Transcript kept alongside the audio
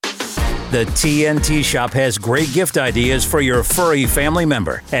The TNT Shop has great gift ideas for your furry family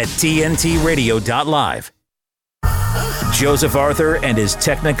member at tntradio.live. Joseph Arthur and his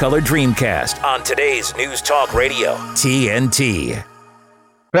Technicolor Dreamcast on today's News Talk Radio, TNT.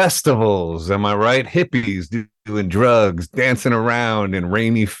 Festivals, am I right? Hippies doing drugs, dancing around in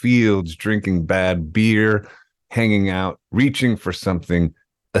rainy fields, drinking bad beer, hanging out, reaching for something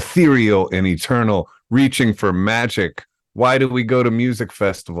ethereal and eternal, reaching for magic. Why do we go to music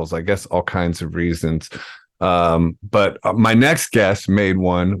festivals? I guess all kinds of reasons. But my next guest made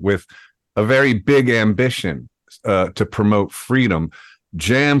one with a very big ambition to promote freedom.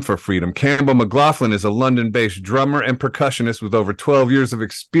 Jam for Freedom. Cambel McLaughlin is a London-based drummer and percussionist with over 12 years of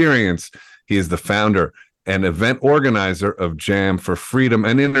experience. He is the founder and event organizer of Jam for Freedom,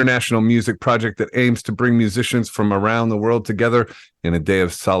 an international music project that aims to bring musicians from around the world together in a day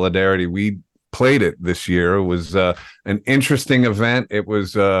of solidarity. We played it this year. It was an interesting event. It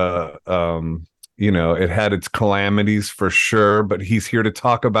was, it had its calamities for sure, but he's here to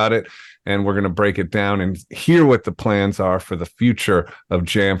talk about it. And we're going to break it down and hear what the plans are for the future of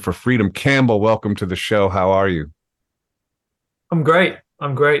Jam for Freedom. Cambel, welcome to the show. How are you? I'm great.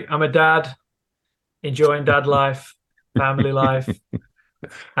 I'm a dad, enjoying dad life, family life.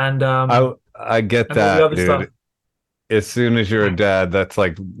 And I get that, dude. Stuff. As soon as you're a dad, that's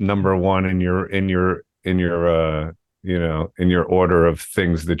like number one in your order of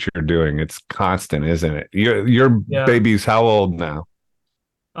things that you're doing. It's constant, isn't it? Your baby's how old now?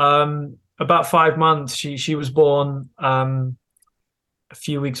 About 5 months. She was born a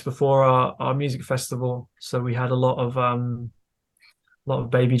few weeks before our music festival, so we had a lot of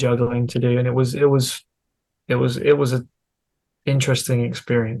baby juggling to do, and it was an interesting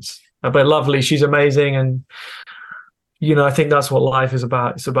experience, but lovely. She's amazing, and I think that's what life is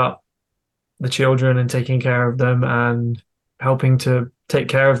about. It's about the children and taking care of them and helping to take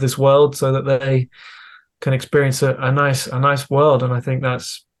care of this world so that they can experience a nice world. And I think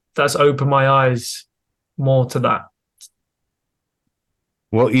that's opened my eyes more to that.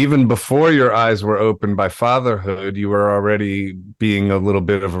 Well, even before your eyes were opened by fatherhood, you were already being a little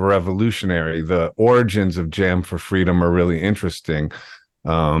bit of a revolutionary. The origins of Jam for Freedom are really interesting.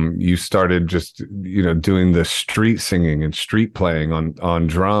 You started just, doing the street singing and street playing on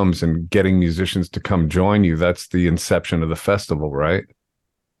drums and getting musicians to come join you. That's the inception of the festival, right?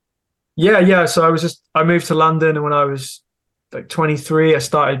 Yeah. So I moved to London, and when I was like 23, I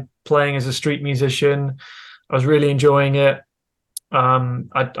started playing as a street musician. I was really enjoying it.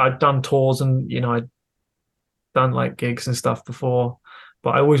 I'd done tours and, I'd done like gigs and stuff before,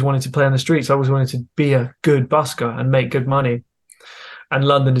 but I always wanted to play on the streets. I always wanted to be a good busker and make good money. And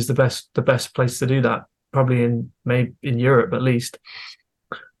London is the best place to do that, probably in Europe at least.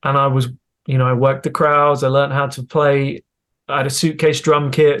 And I was, I worked the crowds. I learned how to play. I had a suitcase drum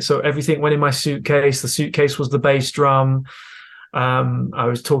kit, so everything went in my suitcase. The suitcase was the bass drum. I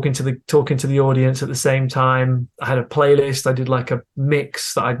was talking to the audience at the same time. I had a playlist. I did like a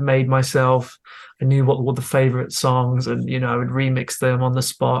mix that I'd made myself. I knew what were the favorite songs, and I would remix them on the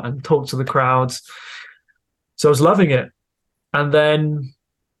spot and talk to the crowds. So I was loving it. And then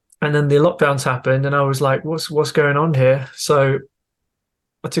the lockdowns happened, and I was like, what's going on here? So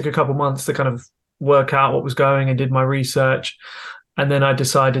I took a couple months to kind of work out what was going and did my research. And then I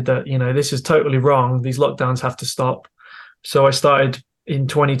decided that, this is totally wrong. These lockdowns have to stop. So I started in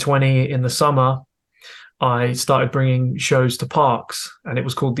 2020 in the summer. I started bringing shows to parks, and it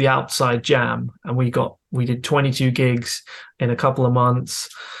was called the Outside Jam. And we did 22 gigs in a couple of months.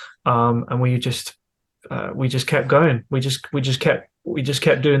 And we just kept going. We just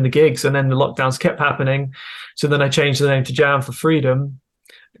kept doing the gigs, and then the lockdowns kept happening. So then I changed the name to Jam for Freedom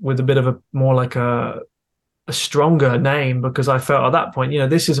with a bit of a more like a stronger name, because I felt at that point,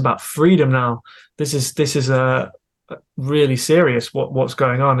 this is about freedom now. This is a really serious what's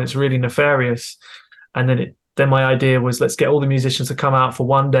going on. It's really nefarious. And then my idea was, let's get all the musicians to come out for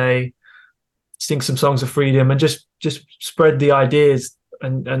one day, sing some songs of freedom, and just spread the ideas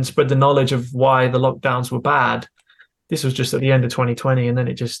and spread the knowledge of why the lockdowns were bad. This was just at the end of 2020, and then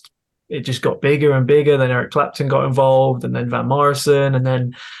it just got bigger and bigger. Then Eric Clapton got involved, and then Van Morrison, and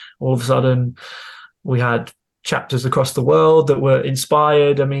then all of a sudden we had chapters across the world that were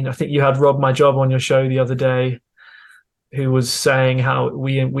inspired. I mean, I think you had Rob My Job on your show the other day, who was saying how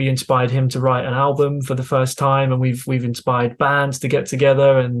we inspired him to write an album for the first time, and we've inspired bands to get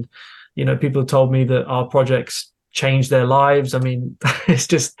together. And people have told me that our projects changed their lives. I mean,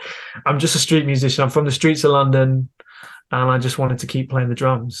 I'm just a street musician. I'm from the streets of London, and I just wanted to keep playing the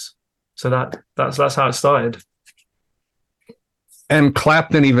drums. So that's how it started. And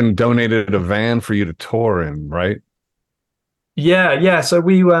Clapton even donated a van for you to tour in, right? Yeah. So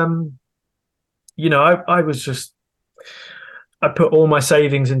we I was just, I put all my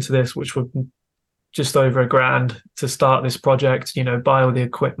savings into this, which were just over $1,000 to start this project, buy all the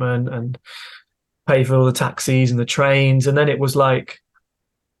equipment and pay for all the taxis and the trains. And then it was like,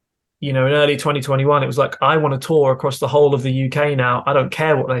 in early 2021, it was like, I want to tour across the whole of the UK now. I don't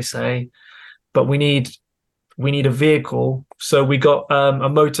care what they say, but we need a vehicle. So we got a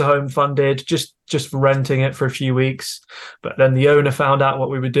motorhome funded just for renting it for a few weeks. But then the owner found out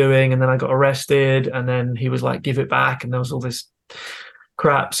what we were doing, and then I got arrested, and then he was like, give it back. And there was all this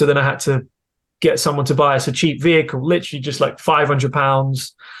crap. So then I had to get someone to buy us a cheap vehicle, literally just like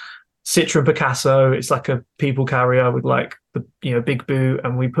 £500, Citroen Picasso. It's like a people carrier with like the big boot,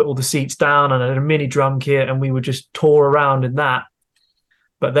 and we put all the seats down and I had a mini drum kit, and we would just tour around in that.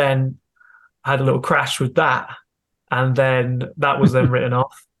 But then I had a little crash with that, and then that was then written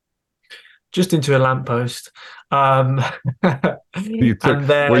off just into a lamppost. Were you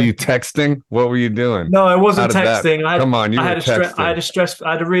texting? What were you doing? No, I wasn't texting. Come on, you were texting.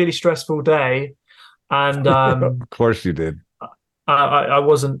 I had a really stressful day, and of course you did. I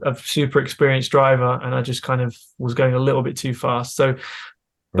wasn't a super experienced driver, and I just kind of was going a little bit too fast. But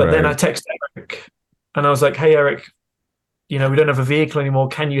then I texted Eric, and I was like, "Hey, Eric, we don't have a vehicle anymore.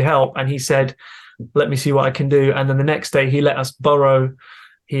 Can you help?" And he said, "Let me see what I can do." And then the next day, he let us borrow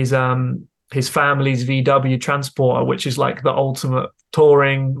his family's VW Transporter, which is like the ultimate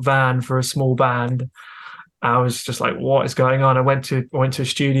touring van for a small band. I was just like, "What is going on?" I went to a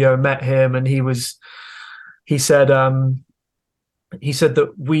studio, met him, and he said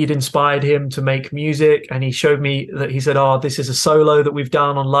that we'd inspired him to make music, and he showed me that he said, "Oh, this is a solo that we've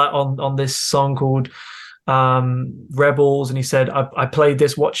done on this song called Rebels," and he said, I played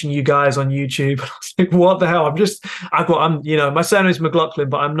this watching you guys on YouTube. I was like, what the hell? My surname is McLaughlin,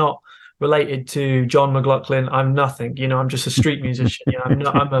 but I'm not related to John McLaughlin. I'm nothing, I'm just a street musician. I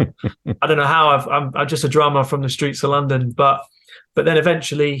don't know how I'm just a drummer from the streets of London. But then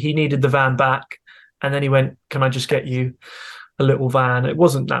eventually he needed the van back, and then he went, "Can I just get you a little van?" It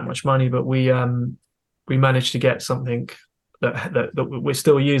wasn't that much money, but we managed to get something that we're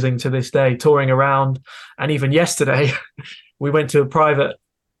still using to this day, touring around. And even yesterday, we went to a private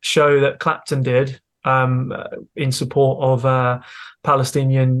show that Clapton did in support of a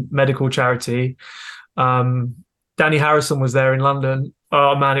Palestinian medical charity. Danny Harrison was there in London.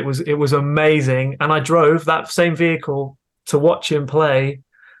 Oh man, it was amazing. And I drove that same vehicle to watch him play.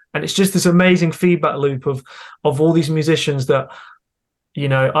 And it's just this amazing feedback loop of all these musicians that,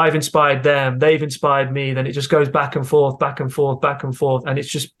 I've inspired them, they've inspired me. Then it just goes back and forth, back and forth, back and forth. And it's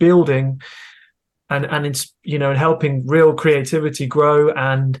just building and it's, helping real creativity grow.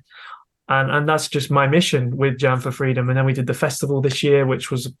 And that's just my mission with Jam for Freedom. And then we did the festival this year,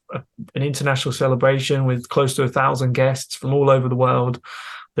 which was an international celebration with close to 1,000 guests from all over the world,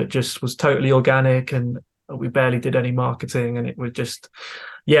 that just was totally organic, and we barely did any marketing. And it was just,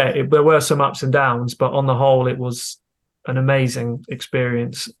 there were some ups and downs, but on the whole, it was an amazing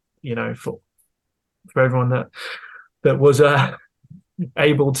experience, for everyone that was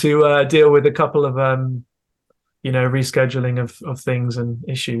able to deal with a couple of, rescheduling of things and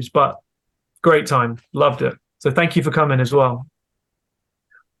issues. But great time. Loved it. So thank you for coming as well.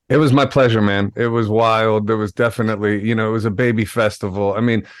 It was my pleasure, man. It was wild. There was definitely, it was a baby festival. I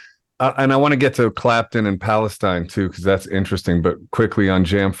mean, and I want to get to Clapton and Palestine too, because that's interesting, but quickly on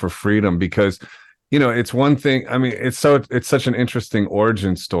Jam for Freedom, because, it's one thing. I mean, it's such an interesting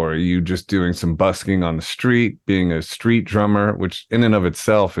origin story. You just doing some busking on the street, being a street drummer, which in and of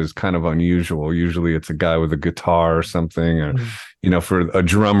itself is kind of unusual. Usually it's a guy with a guitar or something, or, for a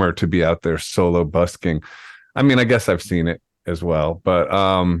drummer to be out there solo busking. I mean, I guess I've seen it as well, but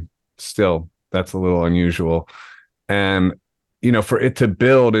still, that's a little unusual. And, for it to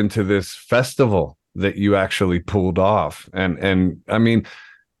build into this festival that you actually pulled off. And I mean,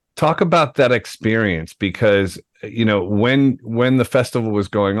 talk about that experience, because, when the festival was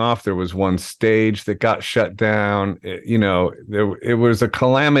going off, there was one stage that got shut down. It was a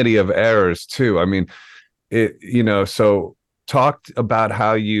calamity of errors too. I mean, so talked about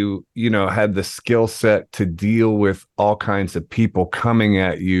how you had the skill set to deal with all kinds of people coming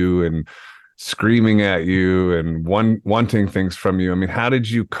at you and screaming at you and wanting things from you. I mean, how did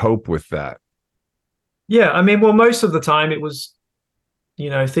you cope with that? Yeah, I mean, well, most of the time it was,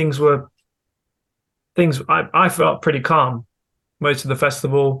 I felt pretty calm most of the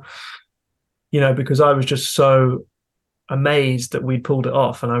festival, because I was just so amazed that we pulled it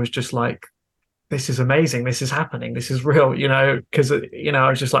off. And I was just like, this is amazing. This is happening. This is real, because, I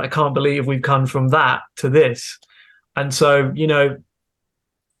was just like, I can't believe we've come from that to this. And so,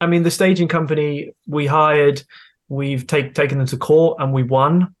 I mean, the staging company we hired, we've taken them to court and we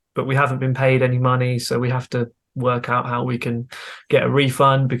won. but we haven't been paid any money, so we have to work out how we can get a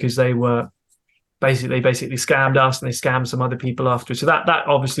refund, because they basically scammed us, and they scammed some other people afterwards. So that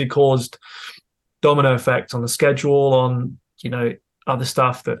obviously caused domino effect on the schedule, on, you know, other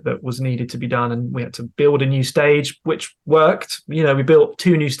stuff that was needed to be done. And we had to build a new stage, which worked. You know, we built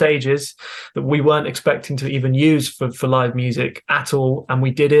 2 new stages that we weren't expecting to even use for live music at all, and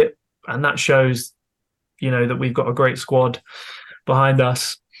we did it. And that shows, you know, that we've got a great squad behind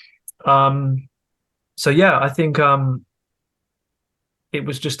us. So yeah, I think it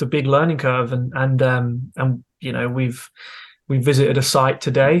was just a big learning curve, and you know, we visited a site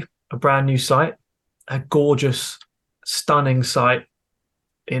today, a brand new site, a gorgeous, stunning site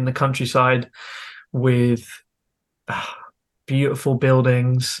in the countryside with beautiful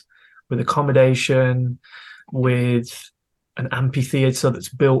buildings, with accommodation, with an amphitheater that's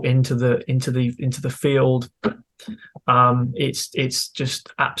built into the field. It's just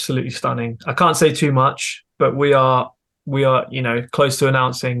absolutely stunning. I can't say too much, but we are, you know, close to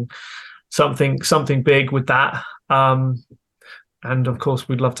announcing something big with that. And of course,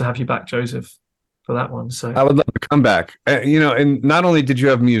 we'd love to have you back, Joseph, for that one. So I would love to come back. You know, and not only did you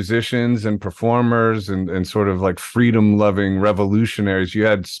have musicians and performers and sort of like freedom-loving revolutionaries, you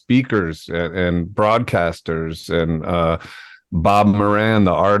had speakers and broadcasters, and Bob Moran,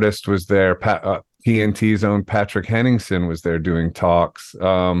 the artist, was there. TNT's own Patrick Henningsen was there doing talks.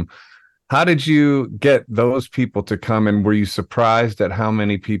 How did you get those people to come, and were you surprised at how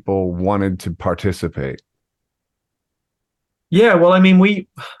many people wanted to participate? Yeah, well, I mean, we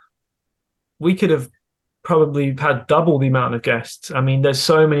could have probably had double the amount of guests. I mean, there's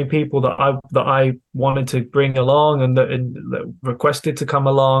so many people that I wanted to bring along, and that requested to come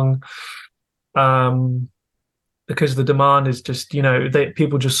along, because the demand is just, you know,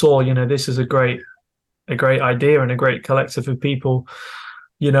 people just saw, you know, this is a great idea and a great collective of people,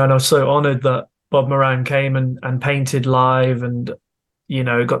 you know. And I was so honored that Bob Moran came and painted live, and, you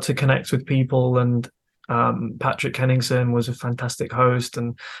know, got to connect with people. And Patrick Henningsen was a fantastic host.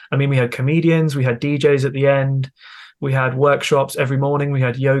 And I mean, we had comedians, we had DJs at the end, we had workshops every morning, we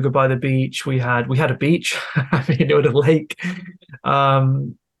had yoga by the beach, we had a beach, I mean, it was a lake.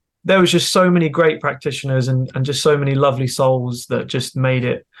 There was just so many great practitioners, and just so many lovely souls that just made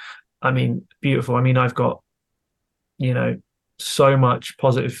it, I mean, beautiful. I mean, I've got, you know, so much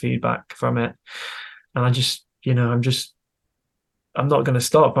positive feedback from it. And I just, you know, I'm not going to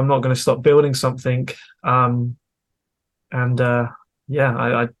stop. I'm not going to stop building something. Yeah,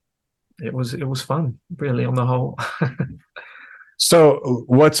 it was fun, really, on the whole. So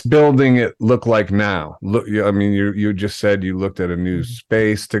what's building it look like now? Look, I mean, you just said you looked at a new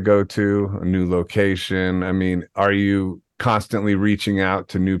space to go to, a new location. I mean, are you constantly reaching out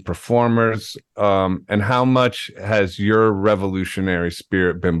to new performers? And how much has your revolutionary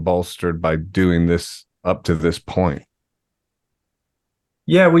spirit been bolstered by doing this up to this point?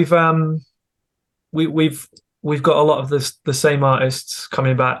 Yeah, we've got a lot of the same artists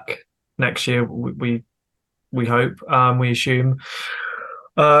coming back next year. We hope, we assume,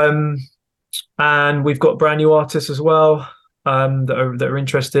 and we've got brand new artists as well, that are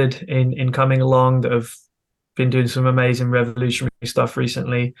interested in coming along, that have been doing some amazing revolutionary stuff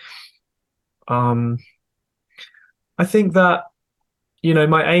recently. I think that, you know,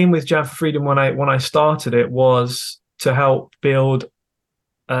 my aim with Jam for Freedom when I started it was to help build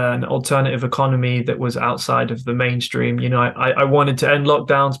an alternative economy that was outside of the mainstream. You know, I wanted to end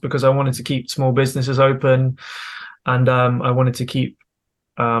lockdowns because I wanted to keep small businesses open, and I wanted to keep,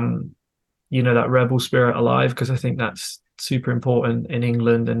 you know, that rebel spirit alive, because I think that's super important in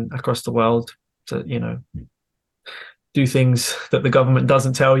England and across the world, to, you know, do things that the government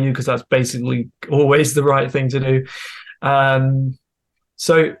doesn't tell you, because that's basically always the right thing to do.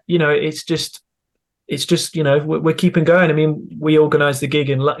 So, you know, it's just, you know, we're keeping going. I mean, we organised the gig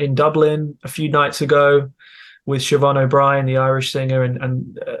in Dublin a few nights ago with Siobhan O'Brien, the Irish singer,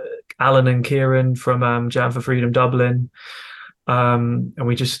 and Alan and Kieran from Jam for Freedom Dublin. And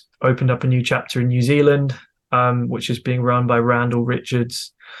we just opened up a new chapter in New Zealand, which is being run by Randall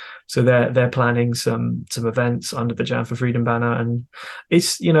Richards. So they're planning some events under the Jam for Freedom banner, and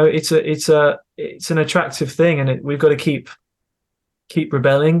it's, you know, it's an attractive thing, and we've got to keep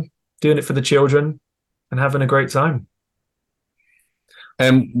rebelling, doing it for the children, and having a great time.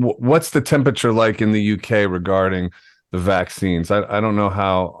 And what's the temperature like in the UK regarding the vaccines? I don't know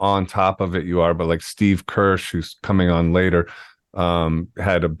how on top of it you are, but like Steve Kirsch, who's coming on later,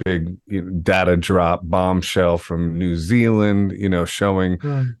 had a big data drop bombshell from New Zealand, you know, showing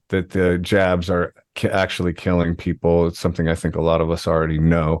that the jabs are actually killing people. It's something I think a lot of us already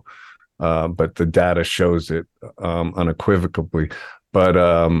know, but the data shows it unequivocally. But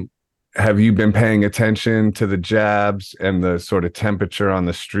have you been paying attention to the jabs and the sort of temperature on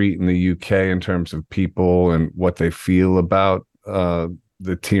the street in the UK in terms of people and what they feel about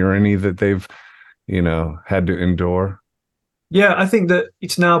the tyranny that they've, had to endure? Yeah, I think that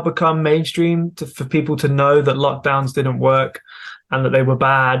it's now become mainstream for people to know that lockdowns didn't work and that they were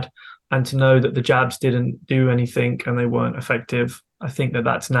bad, and to know that the jabs didn't do anything and they weren't effective. I think that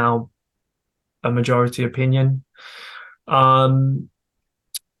that's now a majority opinion. And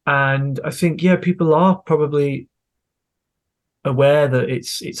I think, yeah, people are probably aware that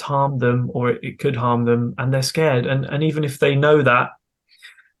it's harmed them, or it could harm them, and they're scared. And even if they know that,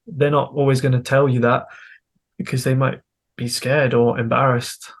 they're not always going to tell you that, because they might be scared or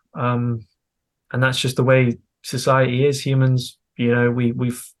embarrassed. And that's just the way society is. Humans,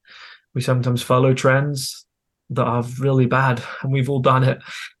 we sometimes follow trends that are really bad, and we've all done it.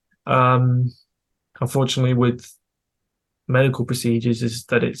 Unfortunately, with medical procedures, is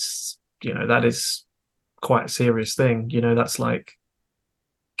that that is quite a serious thing. That's like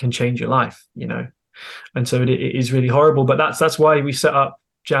can change your life. And so it is really horrible. But that's why we set up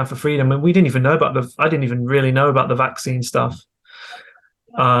Jam for Freedom, and we didn't even know about I didn't even really know about the vaccine stuff.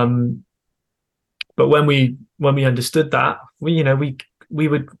 But when we understood that, we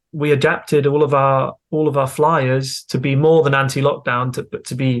adapted all of our flyers to be more than anti-lockdown, but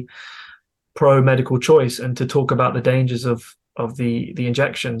to be pro medical choice, and to talk about the dangers of the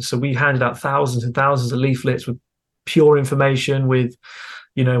injections. So we handed out thousands and thousands of leaflets with pure information, with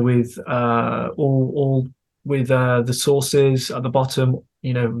all with the sources at the bottom,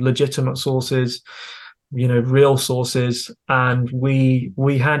 legitimate sources, real sources, and we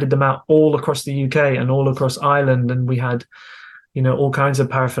handed them out all across the UK and all across Ireland, and we had all kinds of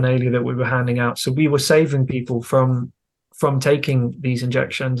paraphernalia that we were handing out. So we were saving people from taking these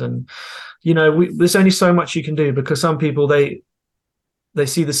injections. And there's only so much you can do, because some people they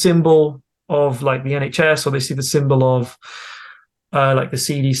see the symbol of like the NHS, or they see the symbol of like the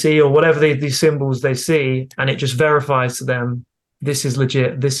CDC, or whatever these symbols they see, and it just verifies to them, this is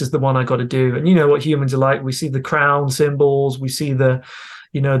legit, this is the one I got to do. And you know what humans are like. We see the crown symbols, we see the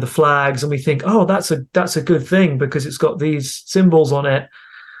the flags, and we think, oh, that's a good thing because it's got these symbols on it.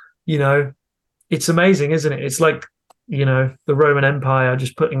 It's amazing, isn't it? It's like the Roman Empire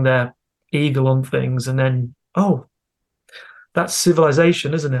just putting their eagle on things, and then, oh, that's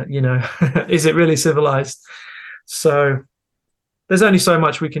civilization, isn't it? Is it really civilized? So there's only so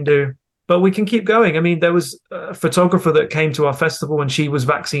much we can do, but we can keep going. I mean, there was a photographer that came to our festival, and she was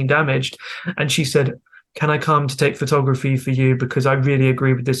vaccine damaged, and she said, can I come to take photography for you? Because I really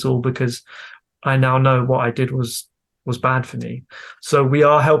agree with this all, because I now know what I did was bad for me. So we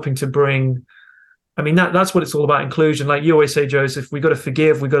are helping to bring, I mean, that's what it's all about, inclusion. Like you always say, Joseph, we got to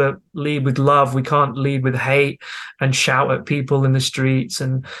forgive, we got to lead with love. We can't lead with hate and shout at people in the streets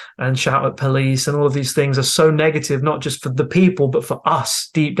and shout at police. And all of these things are so negative, not just for the people, but for us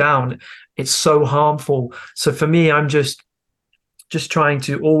deep down. It's so harmful. So for me, I'm just trying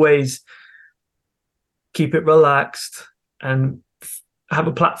to always keep it relaxed and have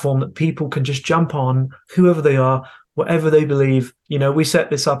a platform that people can just jump on, whoever they are, whatever they believe. We set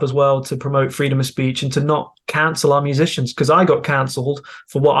this up as well to promote freedom of speech and to not cancel our musicians, because I got cancelled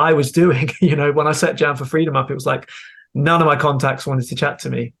for what I was doing. When I set Jam for Freedom up, it was like none of my contacts wanted to chat to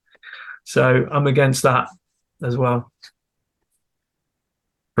me. So I'm against that as well.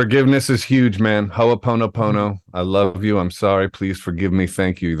 Forgiveness is huge, man. Ho'oponopono. I love you. I'm sorry. Please forgive me.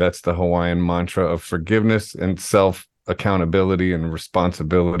 Thank you. That's the Hawaiian mantra of forgiveness and self-accountability and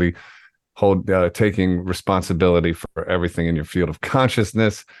responsibility. Taking responsibility for everything in your field of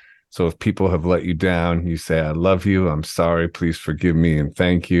consciousness. So if people have let you down, you say, I love you. I'm sorry. Please forgive me and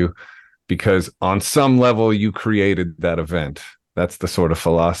thank you. Because on some level, you created that event. That's the sort of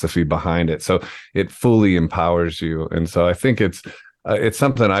philosophy behind it. So it fully empowers you. And so I think it's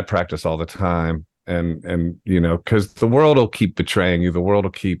something I practice all the time, and because the world will keep betraying you, the world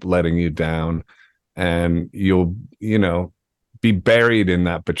will keep letting you down, and you'll be buried in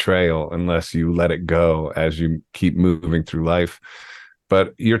that betrayal unless you let it go as you keep moving through life.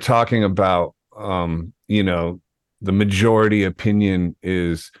 But you're talking about the majority opinion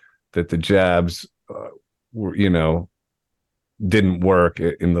is that the jabs didn't work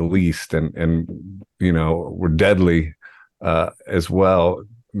in the least, and were deadly as well,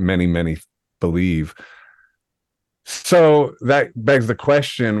 many believe. So that begs the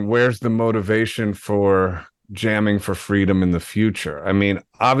question, where's the motivation for jamming for freedom in the future? I mean,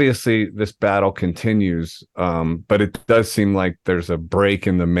 obviously this battle continues, but it does seem like there's a break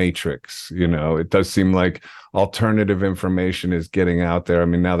in the matrix. It does seem like alternative information is getting out there. I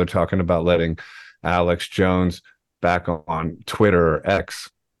mean, now they're talking about letting Alex Jones back on Twitter or X,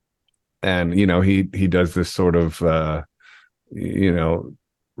 and he does this sort of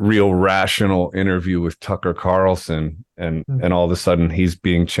real rational interview with Tucker Carlson, and all of a sudden he's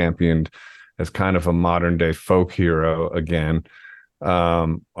being championed as kind of a modern day folk hero again,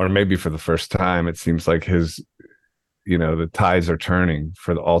 or maybe for the first time. It seems like the tides are turning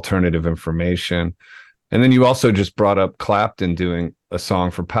for the alternative information. And then you also just brought up Clapton doing a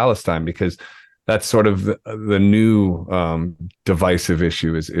song for Palestine, because that's sort of the new divisive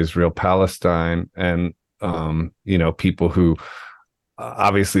issue is Israel-Palestine. And, people who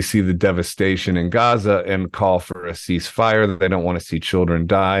obviously see the devastation in Gaza and call for a ceasefire. They don't want to see children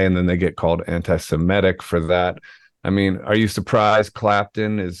die. And then they get called anti-Semitic for that. I mean, are you surprised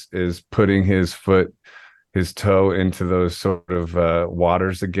Clapton is putting his toe into those sort of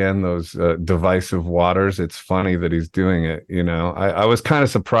waters again, those divisive waters? It's funny that he's doing it. I was kind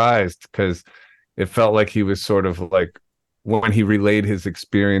of surprised, because it felt like he was sort of like, when he relayed his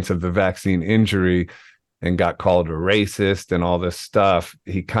experience of the vaccine injury and got called a racist and all this stuff,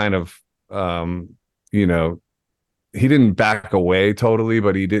 he kind of, he didn't back away totally,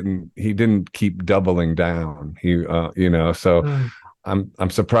 but he didn't keep doubling down. I'm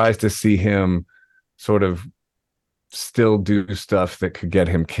surprised to see him sort of still do stuff that could get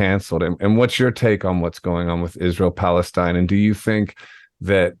him canceled. And what's your take on what's going on with Israel-Palestine? And do you think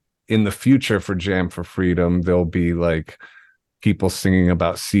that in the future for Jam for Freedom, there'll be like people singing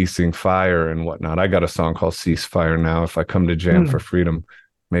about ceasing fire and whatnot? I got a song called Ceasefire now. If I come to Jam for Freedom,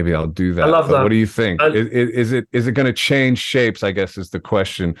 maybe I'll do that. I love that. What do you think? Is it going to change shapes, I guess is the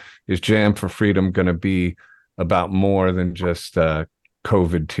question. Is Jam for Freedom going to be about more than just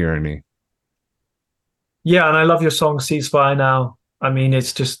COVID tyranny? Yeah, and I love your song Ceasefire Now. I mean,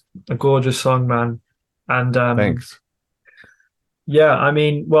 it's just a gorgeous song, man. And thanks. Yeah, I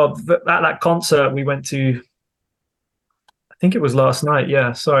mean, well, at that concert we went to, I think it was last night.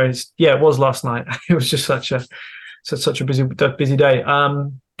 Yeah, sorry. It was last night. It was just such a busy day.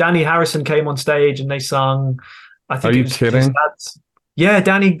 Danny Harrison came on stage and they sung. I think. Are you kidding? Yeah,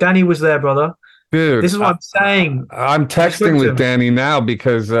 Danny was there, brother. Dude, this is what I'm saying. I'm texting with Danny now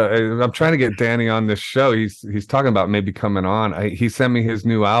because I'm trying to get Danny on this show. He's talking about maybe coming on. He sent me his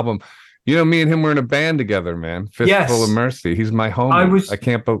new album. Me and him were in a band together, man. Fistful of Mercy. He's my homie. I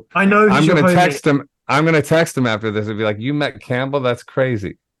can't. I know. I'm going to text him. I'm going to text him after this and be like, "You met Cambel? That's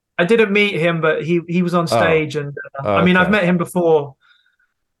crazy." I didn't meet him, but he was on stage, and I mean, I've met him before,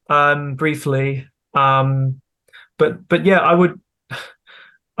 briefly. But yeah,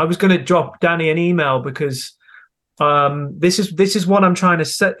 I was going to drop Danny an email because this is what I'm trying to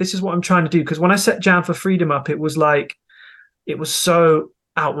set. This is what I'm trying to do, because when I set Jam for Freedom up, it was so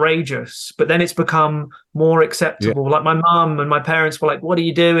outrageous, but then it's become more acceptable. Like my mum and my parents were like, "What are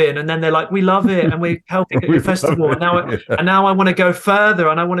you doing?" And then they're like, "We love it, and we're helping at your festival." And now I want to go further,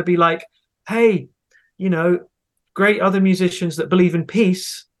 and I want to be like, "Hey, great other musicians that believe in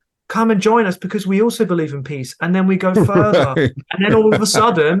peace, come and join us because we also believe in peace." And then we go further, right. And then all of a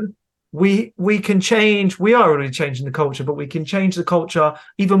sudden we can change. We are already changing the culture, but we can change the culture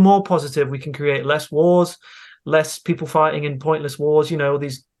even more positive. We can create less wars, less people fighting in pointless wars.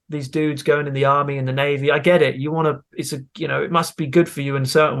 These dudes going in the army and the navy. I get it. It must be good for you in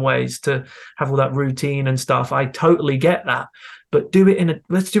certain ways to have all that routine and stuff. I totally get that, but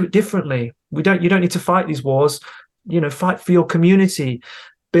let's do it differently. You don't need to fight these wars. Fight for your community.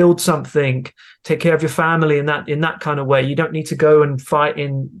 Build something, take care of your family in that kind of way. You don't need to go and fight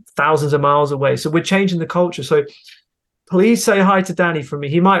in thousands of miles away. So we're changing the culture. So please say hi to Danny from me.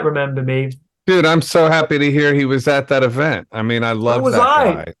 He might remember me. Dude, I'm so happy to hear he was at that event. I mean, I love that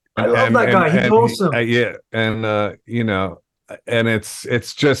guy. I love that guy. He's awesome. And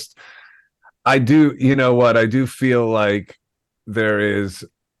it's just, I do feel like there is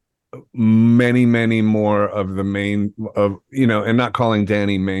many more of the and not calling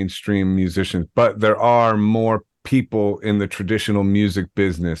Danny mainstream musicians, but there are more people in the traditional music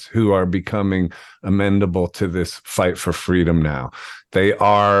business who are becoming amenable to this fight for freedom now. They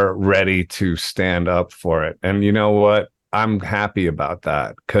are ready to stand up for it. And you know what? I'm happy about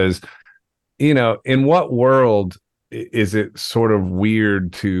that, because in what world is it sort of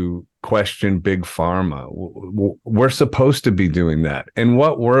weird to question big pharma? We're supposed to be doing that. In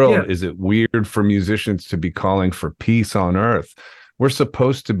what world is it weird for musicians to be calling for peace on earth? We're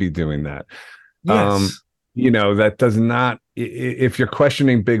supposed to be doing that. Yes. That does not, if you're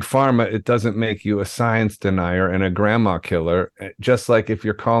questioning big pharma, it doesn't make you a science denier and a grandma killer. Just like if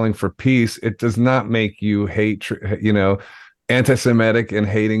you're calling for peace, it does not make you hate, anti-Semitic and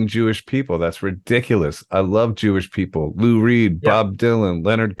hating Jewish people. That's ridiculous. I love Jewish people. Lou Reed, Bob Dylan,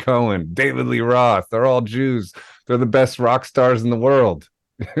 Leonard Cohen, David Lee Roth. They're all Jews. They're the best rock stars in the world.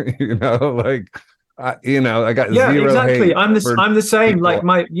 Like, I got zero exactly. hate I'm the same.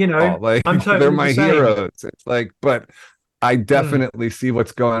 people. Like I'm totally they're my the same. heroes. It's like, but I definitely see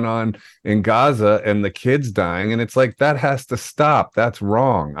what's going on in Gaza and the kids dying. And it's like, that has to stop. That's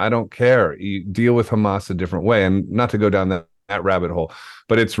wrong. I don't care. You deal with Hamas a different way. And not to go down that rabbit hole,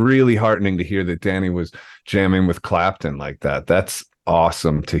 but it's really heartening to hear that Danny was jamming with Clapton like that. That's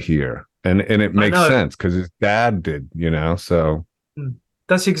awesome to hear. And it makes sense because his dad did, so.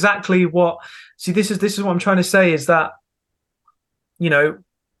 That's exactly what, see, this is what I'm trying to say is that,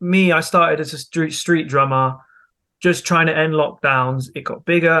 I started as a street drummer, just trying to end lockdowns. It got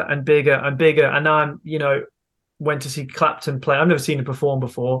bigger and bigger and bigger. And now I'm, went to see Clapton play. I've never seen him perform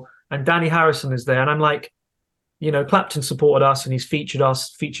before. And Danny Harrison is there. And I'm like, Clapton supported us and he's featured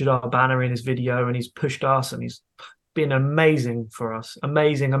our banner in his video and he's pushed us and he's been amazing for us.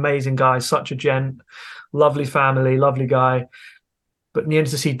 Amazing, amazing guy. Such a gent, lovely family, lovely guy. But in the end,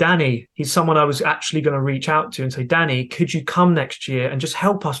 to see Danny, he's someone I was actually going to reach out to and say, Danny, could you come next year and just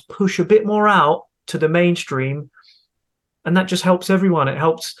help us push a bit more out to the mainstream? And that just helps everyone. It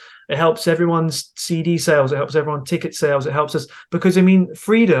helps everyone's CD sales. It helps everyone ticket sales. It helps us because,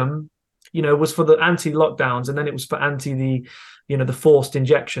 Freedom, was for the anti-lockdowns and then it was for the forced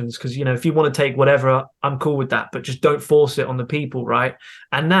injections. Because, if you want to take whatever, I'm cool with that, but just don't force it on the people, right?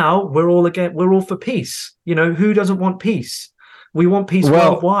 And now we're all for peace. Who doesn't want peace? We want peace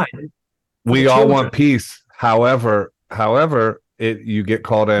worldwide. We all want peace. However, you get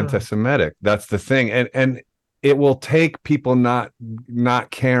called anti-Semitic. That's the thing. And it will take people not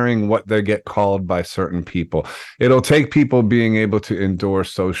caring what they get called by certain people. It'll take people being able to endure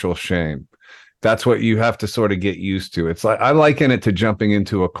social shame. That's what you have to sort of get used to. It's like, I liken it to jumping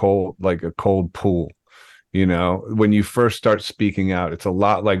into a cold pool. When you first start speaking out, it's a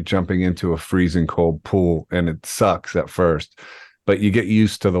lot like jumping into a freezing cold pool, and it sucks at first, but you get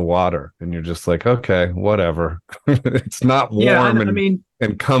used to the water and you're just like, okay, whatever. It's not warm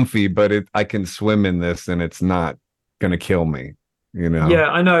and comfy, but I can swim in this and it's not going to kill me, Yeah,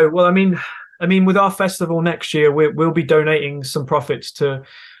 I know. Well, I mean, with our festival next year, we'll be donating some profits to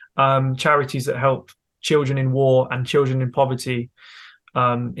charities that help children in war and children in poverty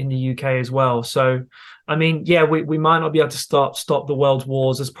in the UK as well. So, we might not be able to stop the world's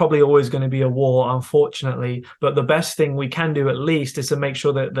wars. There's probably always going to be a war, unfortunately. But the best thing we can do, at least, is to make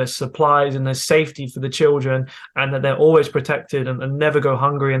sure that there's supplies and there's safety for the children, and that they're always protected and never go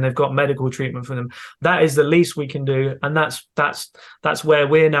hungry, and they've got medical treatment for them. That is the least we can do, and that's where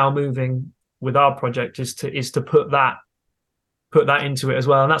we're now moving with our project is to put that into it as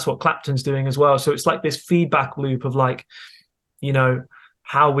well, and that's what Clapton's doing as well. So it's like this feedback loop of like,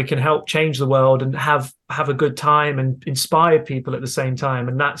 how we can help change the world and have a good time and inspire people at the same time.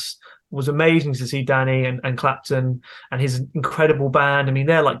 And was amazing to see Danny and Clapton and his incredible band.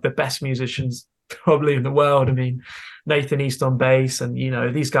 They're like the best musicians probably in the world. Nathan East on bass, and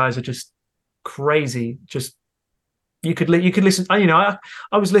these guys are just crazy. Just you could listen. I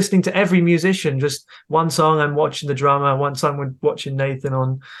was listening to every musician. Just one song I'm watching the drummer, one song we're watching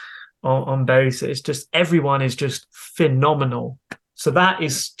Nathan on bass. It's just everyone is just phenomenal. So that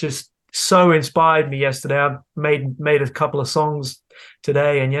is just so inspired me yesterday. I made a couple of songs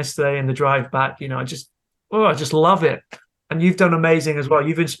today and yesterday in the drive back. I just love it. And you've done amazing as well.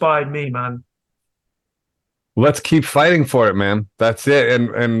 You've inspired me, man. Let's keep fighting for it, man. That's it.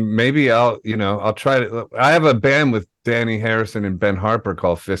 And maybe I'll try to. I have a band with Danny Harrison and Ben Harper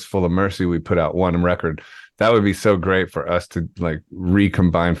called Fistful of Mercy. We put out one record. That would be so great for us to like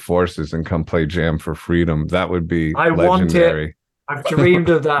recombine forces and come play Jam for Freedom. That would be legendary. Want it. I've dreamed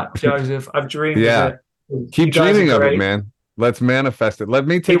of that, Joseph. I've dreamed of it. Keep dreaming of it, man. Let's manifest it. Let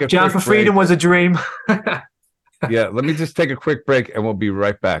me take a Jam for Freedom was a dream. Yeah, let me just take a quick break and we'll be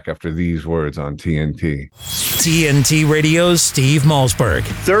right back after these words on TNT. TNT Radio's Steve Malzberg.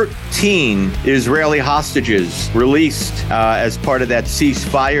 13 Israeli hostages released as part of that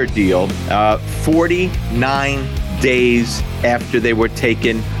ceasefire deal 49 days after they were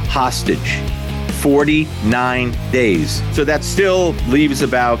taken hostage. 49 days. So that still leaves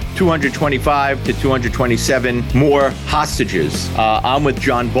about 225 to 227 more hostages. I'm with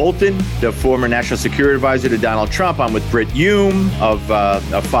John Bolton, the former national security advisor to Donald Trump. I'm with Britt Hume of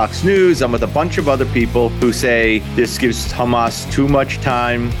Fox News. I'm with a bunch of other people who say this gives Hamas too much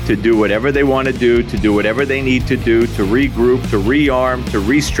time to do whatever they want to do whatever they need to do, to regroup, to rearm, to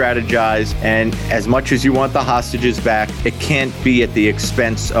re-strategize. And as much as you want the hostages back, it can't be at the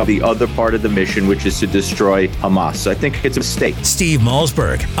expense of the other part of the mission, which is to destroy Hamas. So I think it's a mistake. Steve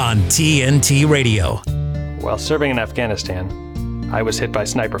Malzberg on TNT Radio. While serving in Afghanistan, I was hit by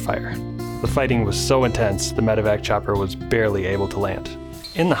sniper fire. The fighting was so intense, the medevac chopper was barely able to land.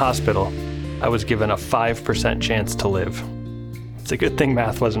 In the hospital, I was given a 5% chance to live. It's a good thing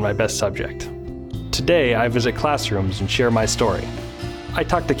math wasn't my best subject. Today, I visit classrooms and share my story. I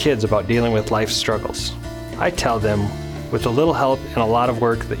talk to kids about dealing with life's struggles. I tell them, with a little help and a lot of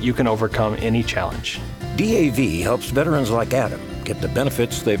work, that you can overcome any challenge. DAV helps veterans like Adam get the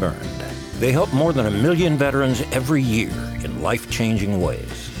benefits they've earned. They help more than 1 million veterans every year in life-changing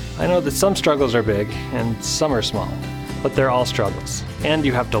ways. I know that some struggles are big and some are small, but they're all struggles, and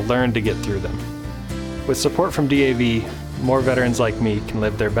you have to learn to get through them. With support from DAV, more veterans like me can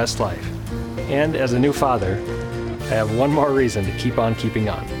live their best life. And as a new father, I have one more reason to keep on keeping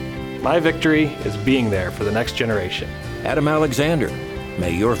on. My victory is being there for the next generation. Adam Alexander,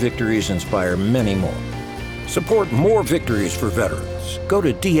 may your victories inspire many more. Support more victories for veterans. Go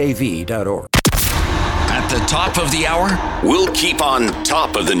to DAV.org. At the top of the hour, we'll keep on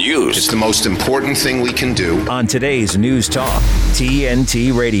top of the news. It's the most important thing we can do. On today's News Talk,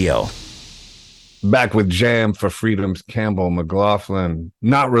 TNT Radio. Back with Jam for Freedom's Cambel McLaughlin.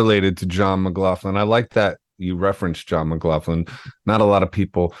 Not related to John McLaughlin. I like that you referenced John McLaughlin. Not a lot of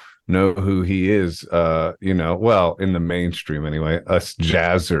people know who he is, well, in the mainstream anyway. Us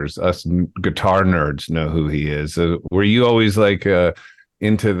jazzers, us guitar nerds know who he is. Were you always like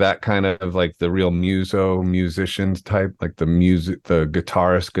into that kind of like the real musicians type, like the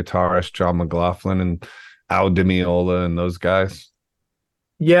guitarist John McLaughlin and Al Di Meola and those guys?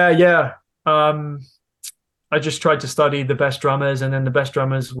 Yeah. I just tried to study the best drummers, and then the best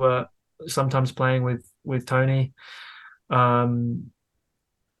drummers were sometimes playing with Tony.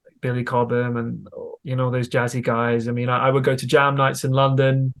 Billy Cobham and those jazzy guys. I mean, I would go to jam nights in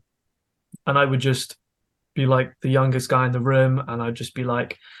London, and I would just be like the youngest guy in the room, and I'd just be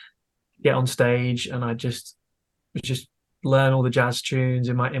like, get on stage, and I just learn all the jazz tunes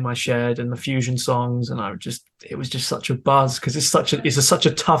in my shed and the fusion songs, and it was just such a buzz because it's such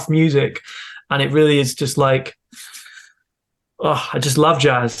a tough music, and it really is just like, I just love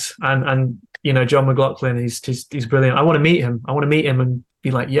jazz, and John McLaughlin, he's brilliant. I want to meet him and be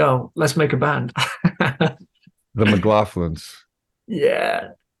like, yo, let's make a band. The McLaughlins. Yeah.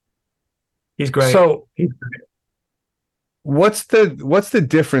 He's great. So what's the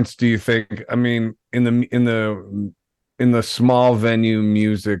difference, do you think? I mean, in the small venue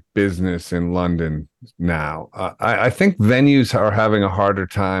music business in London now, I think venues are having a harder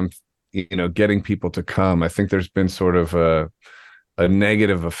time, getting people to come. I think there's been sort of a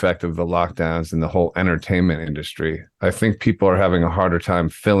negative effect of the lockdowns in the whole entertainment industry. I think people are having a harder time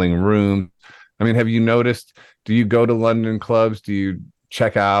filling rooms. I mean, have you noticed, do you go to London clubs? Do you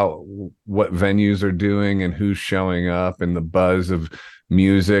check out what venues are doing and who's showing up and the buzz of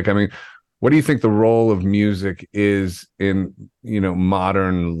music? I mean, what do you think the role of music is in,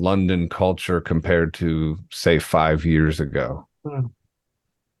 modern London culture compared to, say, 5 years ago?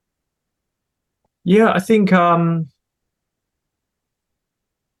 Yeah, I think,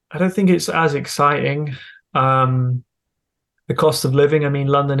 I don't think it's as exciting. The cost of living, I mean,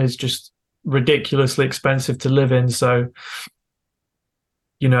 London is just ridiculously expensive to live in. So,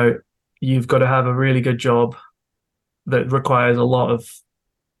 you've got to have a really good job that requires a lot of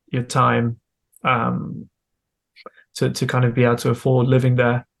your time to kind of be able to afford living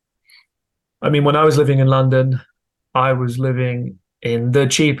there. I mean, when I was living in London, I was living in the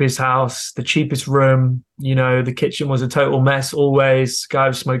cheapest house, the cheapest room. The kitchen was a total mess always. Guy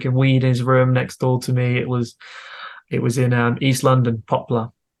was smoking weed in his room next door to me. It was in East London,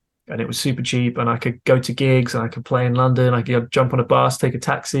 Poplar, and it was super cheap. And I could go to gigs, and I could play in London. I could jump on a bus, take a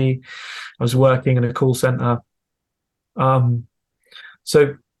taxi. I was working in a call center.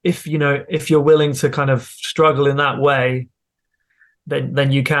 So if you're willing to kind of struggle in that way,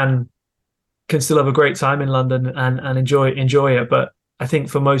 then you can still have a great time in London and enjoy it. But I think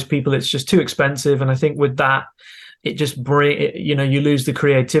for most people it's just too expensive, and I think with that it just you lose the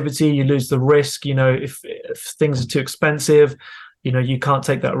creativity, you lose the risk. If things are too expensive, you can't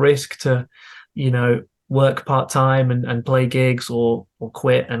take that risk to work part-time and play gigs or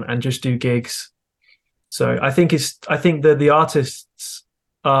quit and just do gigs. So I think that the artists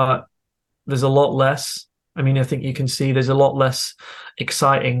there's a lot less. I mean, I think you can see there's a lot less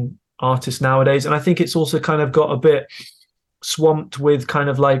exciting artists nowadays, and I think it's also kind of got a bit swamped with kind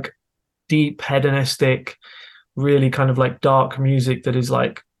of like deep hedonistic, really kind of like dark music that is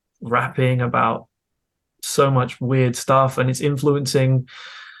like rapping about so much weird stuff, and it's influencing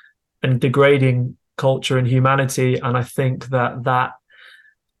and degrading culture and humanity. And I think that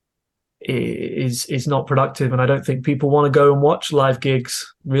is not productive, and I don't think people want to go and watch live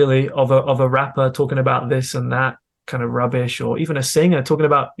gigs really of a rapper talking about this and that kind of rubbish, or even a singer talking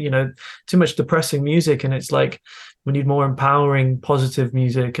about, too much depressing music. And it's like, we need more empowering, positive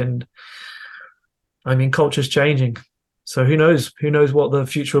music. And I mean, culture's changing. So who knows what the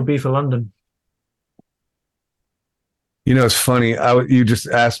future will be for London. It's funny. You just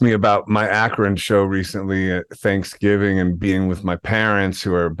asked me about my Akron show recently at Thanksgiving and being with my parents,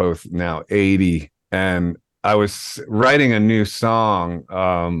 who are both now 80. And I was writing a new song,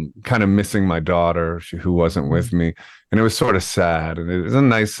 kind of missing my daughter, who wasn't with me. And it was sort of sad. And it was a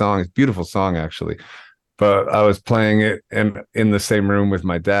nice song. It's a beautiful song, actually. But I was playing it in the same room with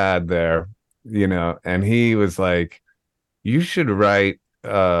my dad there, and he was like, you should write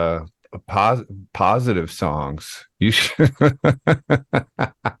positive songs. You should.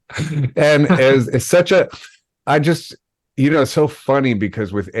 And it's such a, I just, it's so funny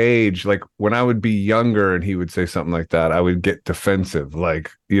because with age, like when I would be younger and he would say something like that, I would get defensive,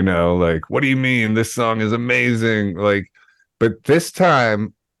 like, like, what do you mean? This song is amazing. Like, but this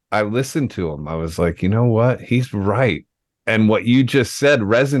time I listened to him. I was like, you know what? He's right. And what you just said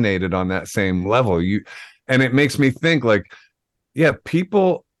resonated on that same level. And it makes me think, like, yeah,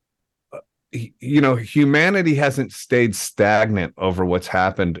 people, humanity hasn't stayed stagnant over what's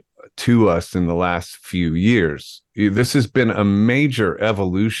happened to us in the last few years. This has been a major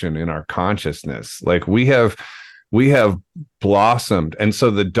evolution in our consciousness. Like we have blossomed. And so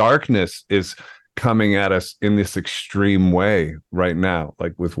the darkness is coming at us in this extreme way right now,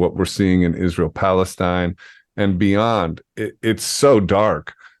 like with what we're seeing in Israel, Palestine, and beyond. It's so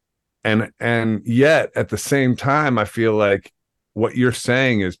dark. And yet at the same time, I feel like what you're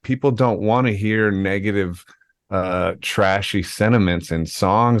saying is people don't want to hear negative, trashy sentiments in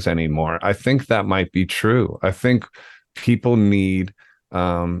songs anymore. I think that might be true. I think people need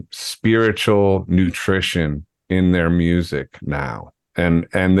spiritual nutrition in their music now, and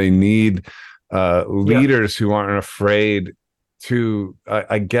they need leaders who aren't afraid to,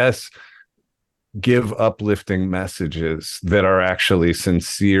 I guess, give uplifting messages that are actually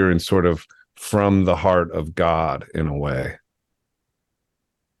sincere and sort of from the heart of God in a way.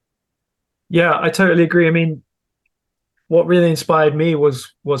 Yeah, I totally agree. I mean, what really inspired me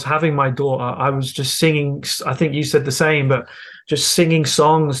was having my daughter. I was just singing, I think you said the same, but just singing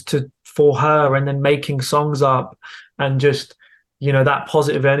songs for her, and then making songs up, and just, that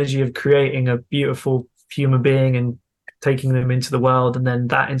positive energy of creating a beautiful human being and taking them into the world. And then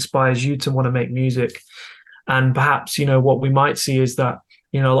that inspires you to want to make music. And perhaps, what we might see is that,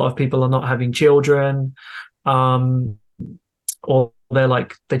 a lot of people are not having children, or they're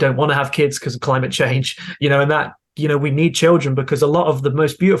like, they don't want to have kids because of climate change, and that, we need children, because a lot of the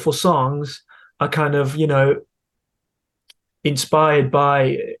most beautiful songs are kind of, inspired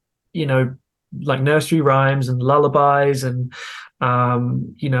by, like nursery rhymes and lullabies, and,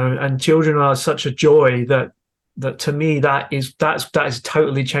 and children are such a joy that to me, that has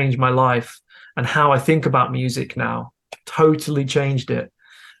totally changed my life, and how I think about music now, totally changed it.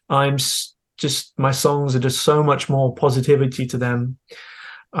 My songs are just so much more positivity to them.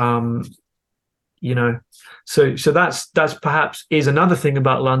 So that's perhaps is another thing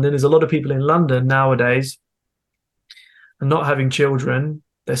about London, is a lot of people in London nowadays are not having children.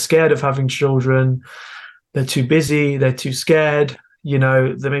 They're scared of having children. They're too busy. They're too scared. Maybe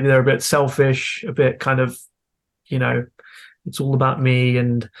they're a bit selfish, a bit kind of, it's all about me,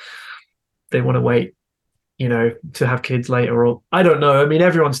 and they want to wait, to have kids later, or I don't know. I mean,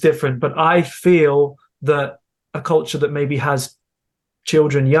 everyone's different, but I feel that a culture that maybe has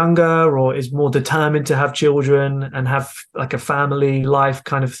children younger, or is more determined to have children and have like a family life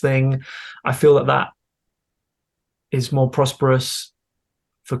kind of thing, I feel that is more prosperous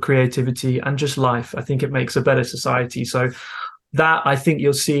for creativity and just life. I think it makes a better society. So that, I think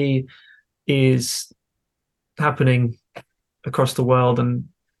you'll see, is happening across the world. And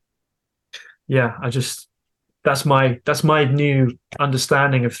yeah, that's my new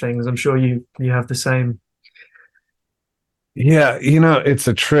understanding of things. I'm sure you have the same. Yeah, it's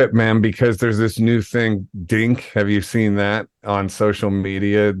a trip, man, because there's this new thing, DINK. Have you seen that on social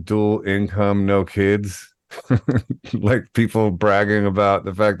media? Dual income, no kids. Like people bragging about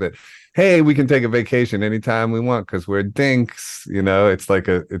the fact that, hey, we can take a vacation anytime we want because we're dinks. It's like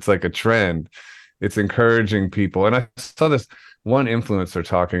a trend. It's encouraging people. And I saw this one influencer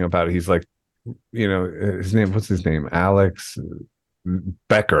talking about it. He's like, what's his name? Alex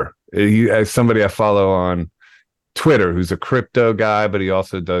Becker. As somebody I follow on Twitter, who's a crypto guy, but he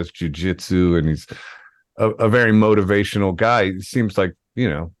also does jujitsu, and he's a very motivational guy. He seems like,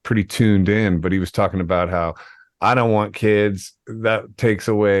 pretty tuned in, but he was talking about how I don't want kids. That takes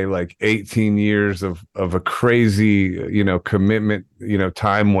away like 18 years of a crazy, commitment,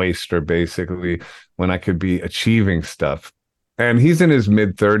 time waster, basically, when I could be achieving stuff. And he's in his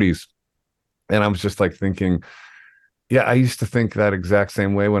mid 30s. And I was just like thinking, yeah, I used to think that exact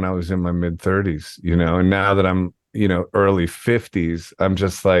same way when I was in my mid 30s, and now that I'm, early 50s, I'm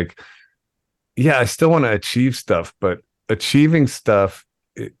just like, yeah, I still want to achieve stuff, but achieving stuff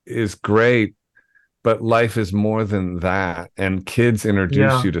is great. But life is more than that, and kids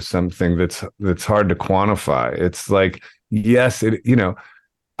introduce you to something that's hard to quantify. It's like, yes,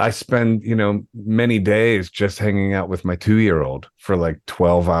 I spend many days just hanging out with my 2-year-old for like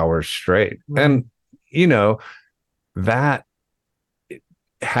 12 hours straight, and that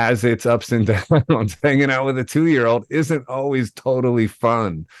has its ups and downs. Hanging out with a 2-year-old isn't always totally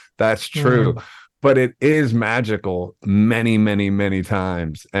fun. That's true. But it is magical many, many, many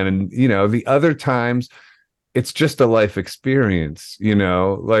times. And, the other times it's just a life experience,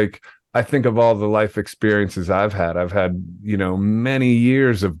 like I think of all the life experiences I've had. I've had, many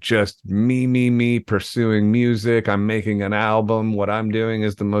years of just me pursuing music. I'm making an album. What I'm doing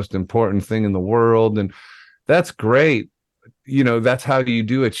is the most important thing in the world. And that's great. That's how you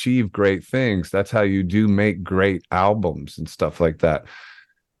do achieve great things. That's how you do make great albums and stuff like that.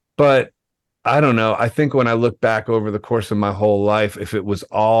 But I don't know. I think when I look back over the course of my whole life, if it was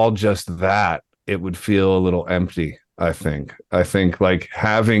all just that, it would feel a little empty. I think like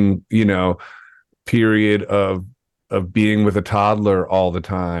having, period of being with a toddler all the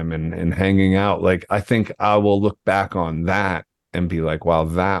time and hanging out. Like, I think I will look back on that and be like, wow,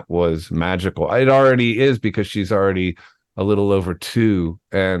 that was magical. It already is, because she's already a little over 2.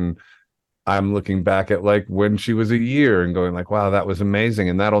 And I'm looking back at like when she was a year and going like, wow, that was amazing.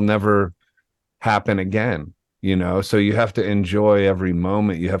 And that'll never happen again, so you have to enjoy every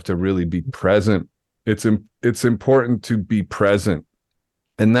moment. You have to really be present. It's important to be present,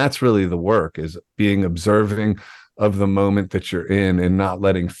 and that's really the work, is being observing of the moment that you're in and not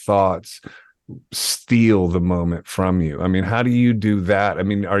letting thoughts steal the moment from you. I mean, how do you do that? I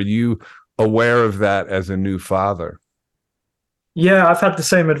mean, are you aware of that as a new father? Yeah, I've had the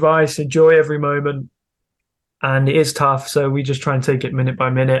same advice: enjoy every moment. And it is tough, so we just try and take it minute by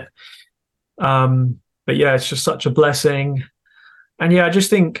minute. But yeah, it's just such a blessing. And yeah, I just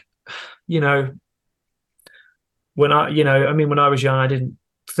think, when I was young, I didn't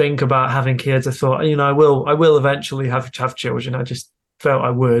think about having kids. I thought, I will eventually have children. I just felt I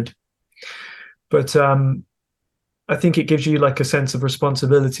would. But I think it gives you like a sense of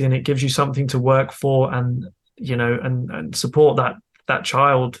responsibility, and it gives you something to work for, and and support that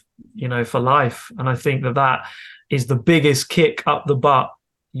child, for life. And I think that is the biggest kick up the butt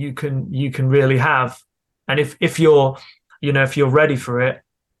you can really have. And if you're ready for it,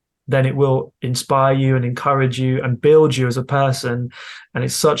 then it will inspire you and encourage you and build you as a person. And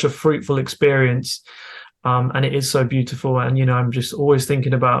it's such a fruitful experience. And it is so beautiful. And, I'm just always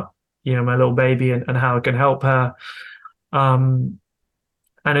thinking about, my little baby and how I can help her. And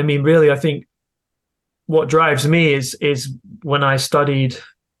I mean, really, I think what drives me is when I studied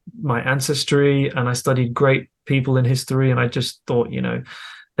my ancestry and I studied great people in history, and I just thought,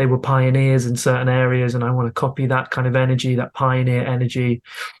 they were pioneers in certain areas, and I want to copy that kind of energy, that pioneer energy.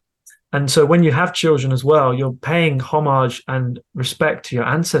 And so when you have children as well, you're paying homage and respect to your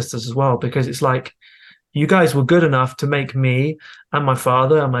ancestors as well, because it's like, you guys were good enough to make me and my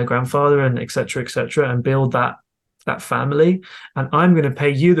father and my grandfather and et cetera, and build that family. And I'm going to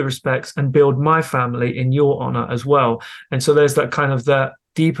pay you the respects and build my family in your honor as well. And so there's that kind of that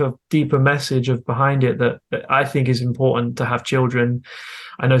deeper message behind it that I think is important to have children.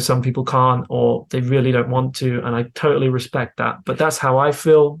 I know some people can't, or they really don't want to, and I totally respect that. But that's how I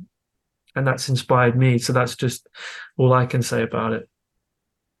feel, and that's inspired me. So that's just all I can say about it.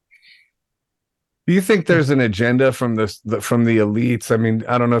 Do you think there's an agenda from the elites? I mean,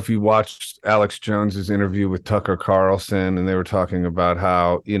 I don't know if you watched Alex Jones's interview with Tucker Carlson, and they were talking about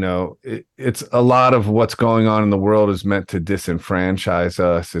how, it's a lot of what's going on in the world is meant to disenfranchise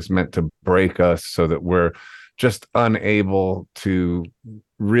us, is meant to break us so that we're just unable to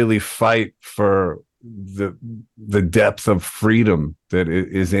really fight for the depth of freedom that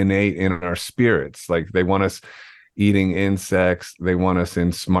is innate in our spirits. Like, they want us eating insects. They want us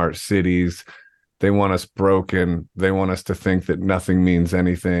in smart cities. They want us broken. They want us to think that nothing means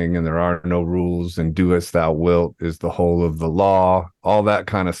anything and there are no rules, and do as thou wilt is the whole of the law, all that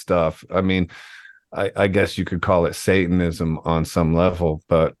kind of stuff. I mean, I guess you could call it Satanism on some level,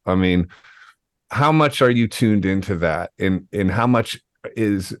 but I mean, how much are you tuned into that? And how much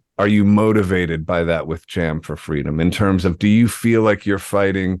are you motivated by that with Jam for Freedom, in terms of, do you feel like you're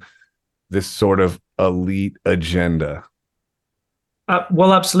fighting this sort of elite agenda?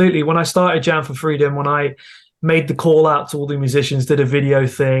 Well, absolutely. When I started Jam for Freedom, when I made the call out to all the musicians, did a video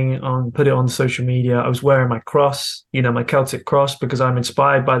thing put it on social media, I was wearing my cross, my Celtic cross, because I'm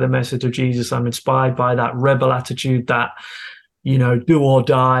inspired by the message of Jesus. I'm inspired by that rebel attitude that, do or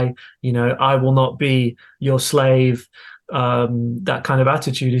die, I will not be your slave. That kind of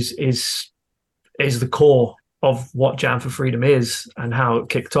attitude is the core of what Jam for Freedom is and how it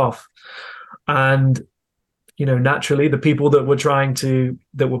kicked off. And naturally, the people that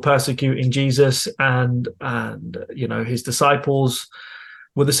were persecuting Jesus and his disciples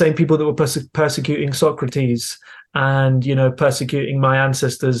were the same people that were persecuting Socrates and persecuting my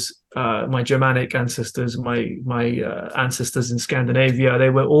ancestors, my Germanic ancestors, my ancestors in Scandinavia. They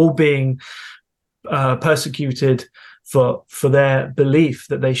were all being persecuted for their belief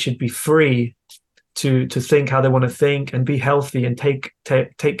that they should be free to think how they want to think and be healthy and take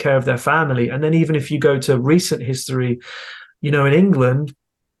care of their family. And then even if you go to recent history, in England,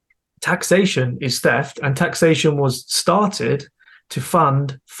 taxation is theft, and taxation was started to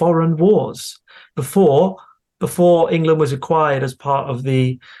fund foreign wars. Before England was acquired as part of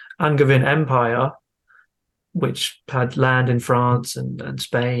the Angevin Empire, which had land in France and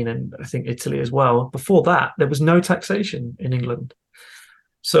Spain and I think Italy as well. Before that, there was no taxation in England.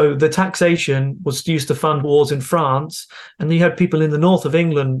 So the taxation was used to fund wars in France, and you had people in the north of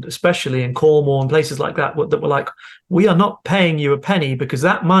England, especially in Cornwall and places like that were like, we are not paying you a penny because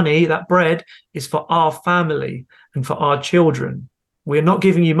that money, that bread is for our family and for our children. We're not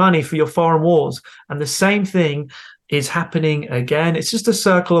giving you money for your foreign wars. And the same thing is happening again. It's just a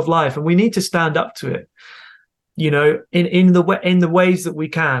circle of life, and we need to stand up to it, in the ways that we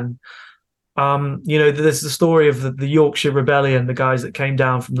can. There's the story of the Yorkshire Rebellion, the guys that came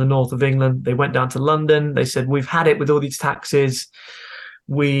down from the north of England. They went down to London. They said, we've had it with all these taxes.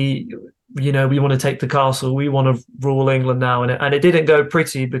 We want to take the castle. We want to rule England now. And it didn't go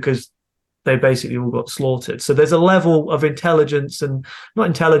pretty because they basically all got slaughtered. So there's a level of intelligence, and not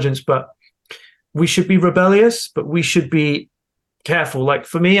intelligence, but we should be rebellious, but we should be careful. Like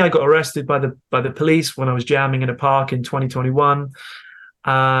for me, I got arrested by the police when I was jamming in a park in 2021.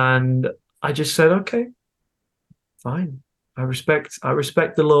 And I just said, okay, fine. I respect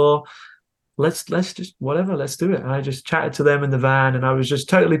the law. Let's just whatever, let's do it. And I just chatted to them in the van, and I was just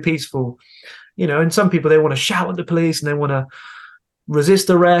totally peaceful. And some people, they want to shout at the police and they want to resist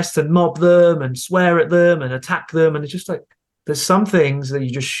arrest and mob them and swear at them and attack them. And it's just like, there's some things that you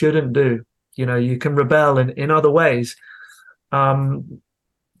just shouldn't do. You can rebel in other ways. So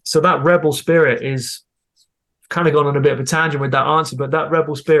that rebel spirit is kind of gone on a bit of a tangent with that answer, but that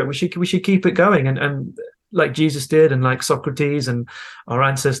rebel spirit, we should keep it going, and like Jesus did, and like Socrates and our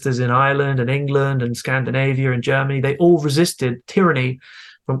ancestors in Ireland and England and Scandinavia and Germany, they all resisted tyranny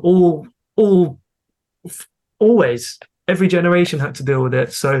from always. Every generation had to deal with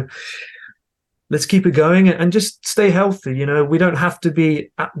it. So let's keep it going and just stay healthy. We don't have to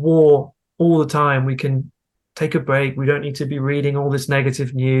be at war all the time. We can take a break. We don't need to be reading all this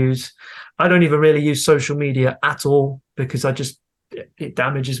negative news. I don't even really use social media at all because it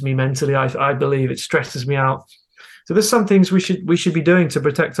damages me mentally. I believe it stresses me out. So there's some things we should be doing to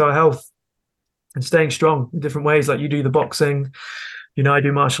protect our health and staying strong in different ways. Like you do the boxing, I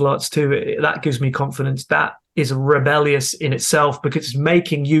do martial arts too. That gives me confidence. That is rebellious in itself because it's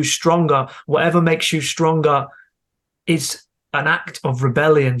making you stronger. Whatever makes you stronger is an act of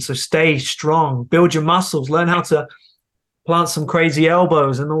rebellion. So stay strong, build your muscles, learn how to plant some crazy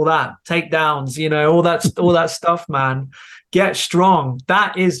elbows and all that, takedowns, all that stuff, man. Get strong.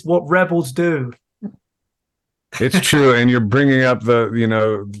 That is what rebels do. It's true. And you're bringing up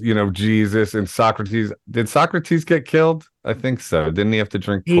the, Jesus and Socrates. Did Socrates get killed? I think so. Didn't he have to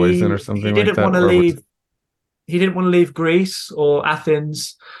drink poison or something like that? He didn't want to leave Greece or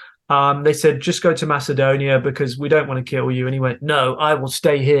Athens. They said, just go to Macedonia because we don't want to kill you. And he went, no, I will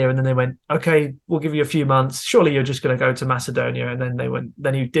stay here. And then they went, okay, we'll give you a few months. Surely you're just going to go to Macedonia. And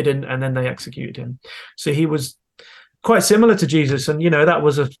then he didn't. And then they executed him. So he was quite similar to Jesus. And, that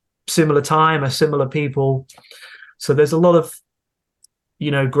was a similar time, a similar people. So there's a lot of,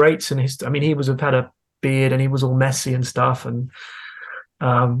 greats in history. I mean, he had a beard and he was all messy and stuff. And,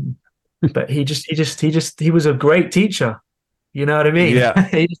 but he was a great teacher. You know what I mean? Yeah.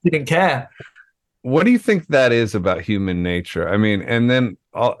 He just didn't care. What do you think that is about human nature? I mean, and then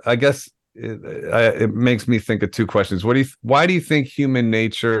I guess it makes me think of two questions. Why do you think human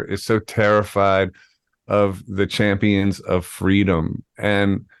nature is so terrified of the champions of freedom?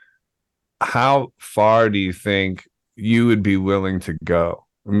 And how far do you think you would be willing to go?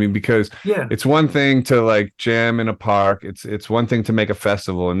 I mean, because it's one thing to like jam in a park. It's one thing to make a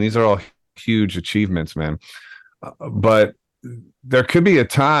festival. And these are all huge achievements, man. But there could be a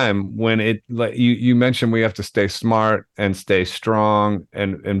time when it, like you mentioned, we have to stay smart and stay strong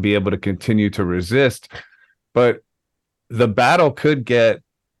and be able to continue to resist. But the battle could get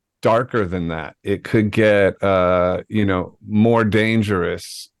darker than that. It could get more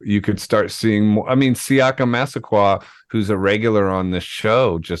dangerous. You could start seeing more. I mean, Siaka Massaquoi, who's a regular on this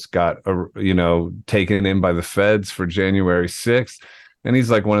show, just got taken in by the feds for January 6th, and he's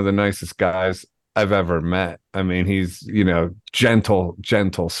like one of the nicest guys I've ever met. I mean, he's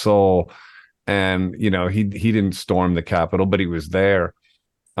gentle soul, and he didn't storm the Capitol, but he was there.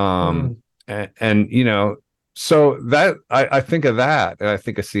 So that I think of that, and I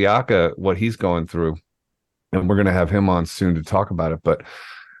think of Siaka, what he's going through, and we're gonna have him on soon to talk about it. But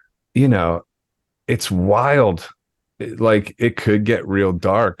it's wild. Like, it could get real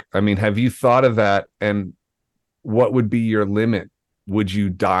dark. I mean, have you thought of that? And what would be your limit? Would you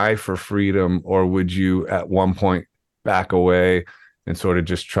die for freedom, or would you at one point back away and sort of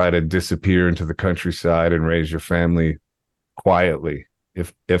just try to disappear into the countryside and raise your family quietly,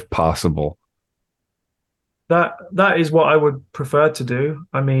 if possible? That is what I would prefer to do.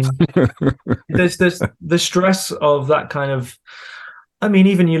 I mean, there's the stress of that kind of. I mean,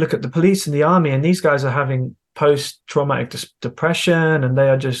 even you look at the police and the army, and these guys are having post-traumatic depression, and they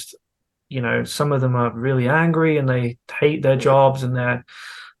are just, some of them are really angry and they hate their jobs, and they're,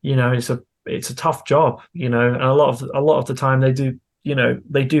 it's a tough job, and a lot of the time they do,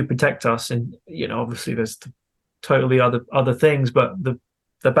 they do protect us, and obviously there's totally other things, but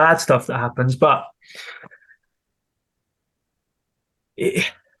the bad stuff that happens, but.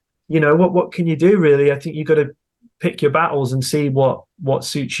 What can you do, really? I think you got to pick your battles and see what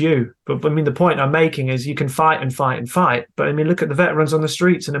suits you. But I mean, the point I'm making is you can fight and fight and fight. But I mean, look at the veterans on the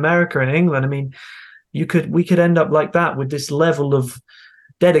streets in America and England. I mean, we could end up like that with this level of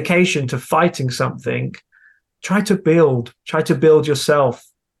dedication to fighting something. Try to build yourself.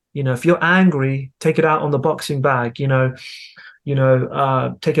 If you're angry, take it out on the boxing bag. Take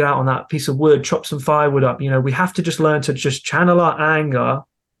it out on that piece of wood, chop some firewood up. We have to just learn to just channel our anger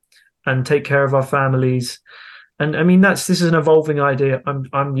and take care of our families. And I mean, this is an evolving idea.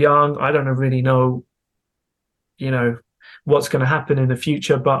 I'm young. I don't really know, what's going to happen in the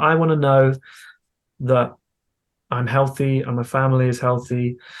future, but I want to know that I'm healthy and my family is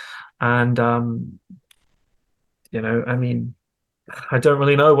healthy. And, I mean, I don't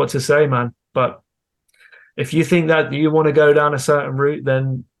really know what to say, man, but if you think that you want to go down a certain route,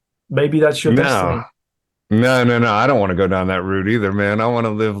 then maybe that's your destiny. No. I don't want to go down that route either, man. I want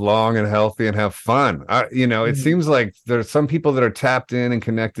to live long and healthy and have fun. It seems like there's some people that are tapped in and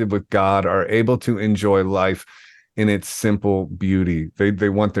connected with God are able to enjoy life in its simple beauty. They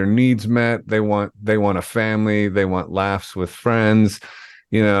want their needs met. They want a family. They want laughs with friends.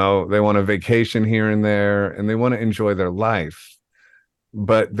 They want a vacation here and there, and they want to enjoy their life.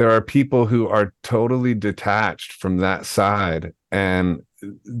 But there are people who are totally detached from that side, and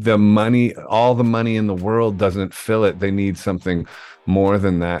all the money in the world doesn't fill it. They need something more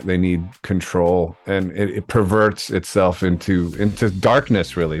than that. They need control, and it perverts itself into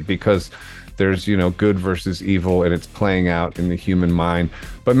darkness, really, because there's good versus evil, and it's playing out in the human mind.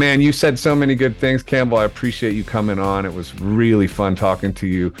 But man, you said so many good things, Cambel. I appreciate you coming on. It was really fun talking to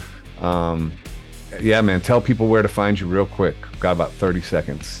you. Yeah, man, tell people where to find you real quick. Got about 30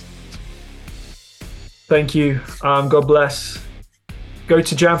 seconds. Thank you. God bless. Go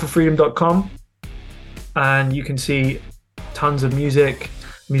to jamforfreedom.com and you can see tons of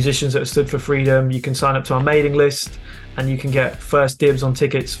musicians that have stood for freedom. You can sign up to our mailing list and you can get first dibs on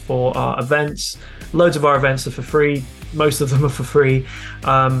tickets for our events. Loads of our events are for free. Most of them are for free.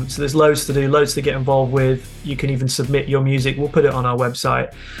 So there's loads to do, loads to get involved with. You can even submit your music. We'll put it on our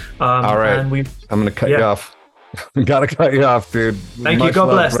website. All right. And I'm going to cut you off. Got to cut you off, dude. Thank you. God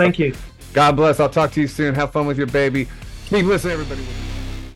bless. Thank you. God bless. I'll talk to you soon. Have fun with your baby. Keep listening, everybody.